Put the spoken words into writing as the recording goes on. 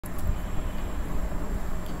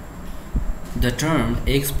The term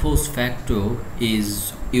ex post facto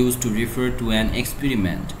is used to refer to an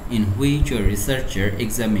experiment in which a researcher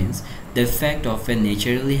examines the effect of a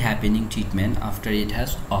naturally happening treatment after it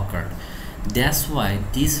has occurred. That's why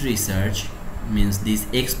this research means this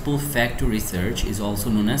ex post facto research is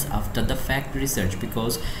also known as after the fact research,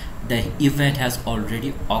 because the event has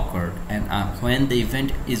already occurred, and when the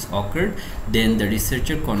event is occurred, then the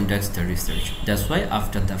researcher conducts the research. That's why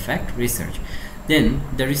after the fact research. Then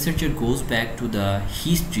the researcher goes back to the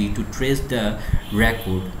history to trace the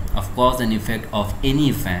record of cause and effect of any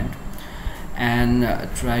event, and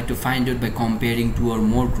try to find out by comparing two or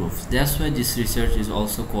more groups. That's why this research is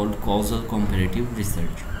also called causal comparative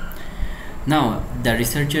research. Now the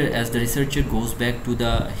researcher goes back to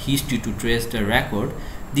the history to trace the record,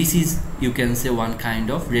 this is, you can say, one kind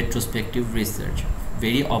of retrospective research,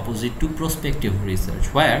 very opposite to prospective research,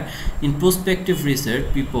 where in prospective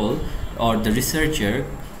research people or the researcher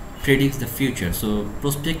predicts the future. So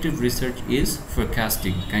prospective research is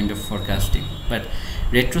forecasting, kind of forecasting, but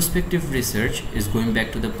retrospective research is going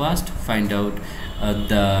back to the past, find out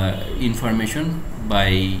the information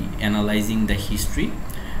by analyzing the history,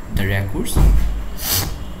 the records.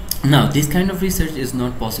 Now this kind of research is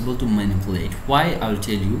not possible to manipulate. Why? I'll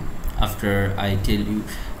tell you after I tell you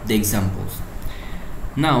the examples.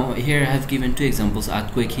 Now here I have given two examples: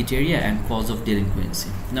 earthquake hit area and cause of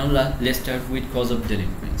delinquency. Now let's start with cause of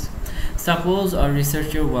delinquency. Suppose a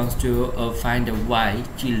researcher wants to find out why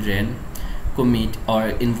children commit or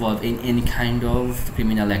involve in any kind of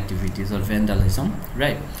criminal activities or vandalism,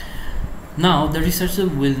 right? Now the researcher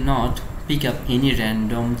will not pick up any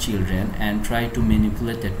random children and try to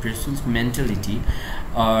manipulate that person's mentality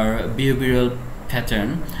or behavioral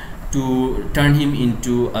pattern to turn him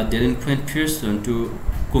into a delinquent person to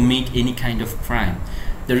commit any kind of crime.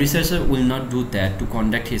 The researcher will not do that to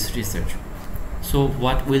conduct his research. So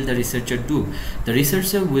what will the researcher do? The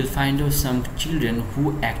researcher will find out some children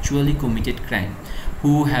who actually committed crime,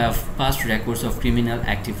 who have past records of criminal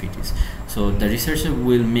activities. So the researcher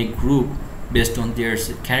will make group based on their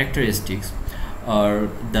characteristics or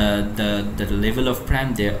the level of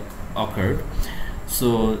crime they occurred.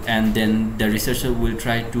 So, and then the researcher will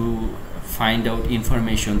try to find out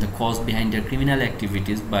information, the cause behind their criminal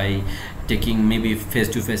activities, by taking maybe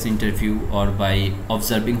face-to-face interview or by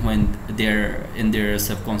observing when they're in their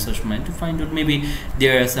subconscious mind to find out maybe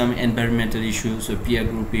there are some environmental issues or peer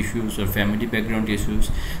group issues or family background issues.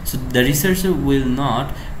 So the researcher will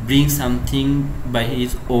not bring something by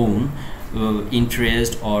his own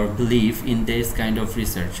interest or belief in this kind of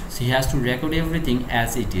research. So he has to record everything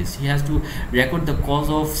as it is. He has to record the cause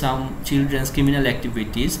of some children's criminal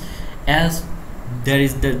activities as there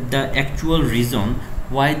is the actual reason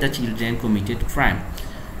why the children committed crime.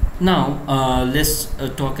 Now let's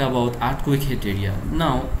talk about earthquake hit area.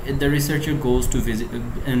 Now the researcher goes to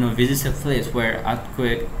visits a place where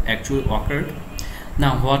earthquake actually occurred.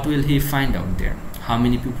 Now what will he find out there? How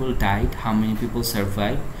many people died, how many people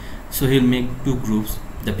survived? So he'll make two groups,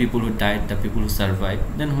 the people who died, the people who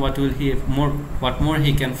survived. Then what more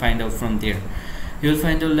he can find out from there? He'll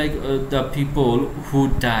find out like the people who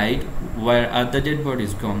died, where are the dead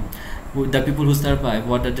bodies gone? The people who survived,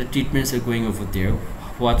 what are the treatments are going over there?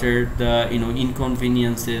 What are the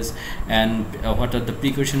inconveniences, and what are the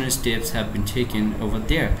precautionary steps have been taken over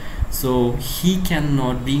there? So he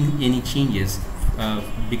cannot bring any changes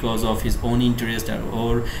because of his own interest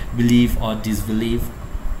or belief or disbelief.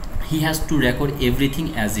 He has to record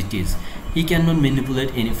everything as it is. He cannot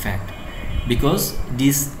manipulate any fact because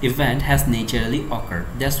this event has naturally occurred.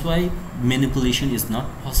 That's why manipulation is not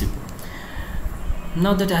possible.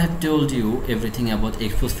 Now that I have told you everything about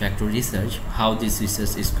ex-post facto research, how this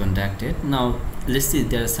research is conducted, now let's see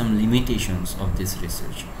there are some limitations of this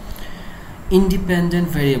research. Independent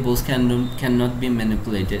variables cannot be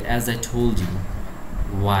manipulated, as I told you.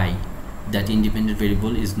 Why? That independent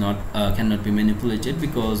variable is not cannot be manipulated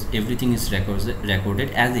because everything is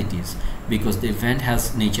recorded as it is, because the event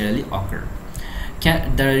has naturally occurred.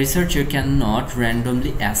 The researcher cannot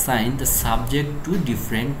randomly assign the subject to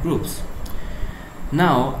different groups.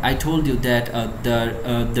 Now I told you that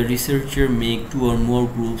the researcher make two or more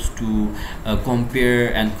groups to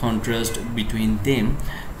compare and contrast between them,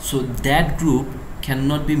 so that group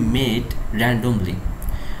cannot be made randomly.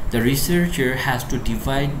 The researcher has to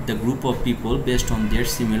divide the group of people based on their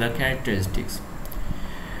similar characteristics.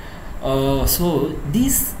 So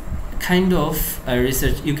this kind of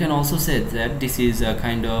research, you can also say that this is a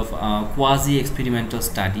kind of quasi-experimental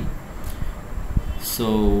study.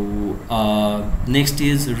 So next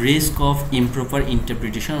is risk of improper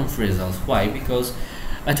interpretation of results. Why? Because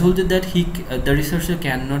I told you that the researcher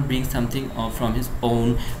cannot bring something from his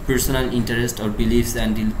own personal interest or beliefs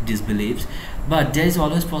and disbeliefs, but there is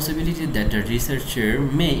always possibility that the researcher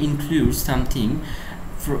may include something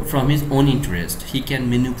from his own interest. He can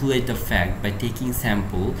manipulate the fact by taking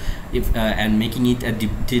sample and making it a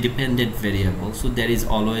dependent variable. So there is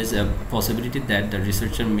always a possibility that the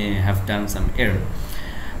researcher may have done some error.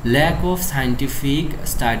 Lack of scientific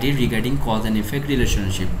study regarding cause and effect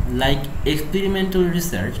relationship. Like experimental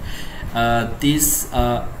research, this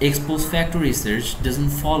ex-post facto research doesn't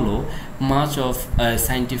follow much of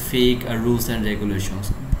scientific rules and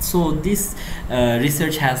regulations. So this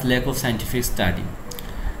research has lack of scientific study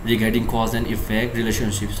regarding cause and effect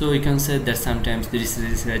relationship. So you can say that sometimes this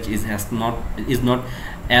research is not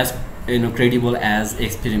as credible as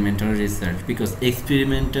experimental research, because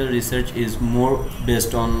experimental research is more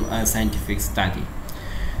based on scientific study.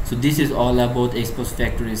 So this is all about ex-post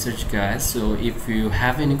facto research, guys. So if you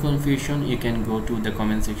have any confusion, you can go to the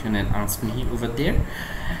comment section and ask me over there.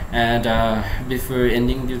 And before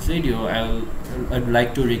ending this video, I'd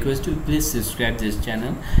like to request you, please subscribe this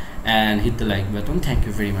channel and hit the like button. Thank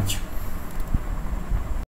you very much.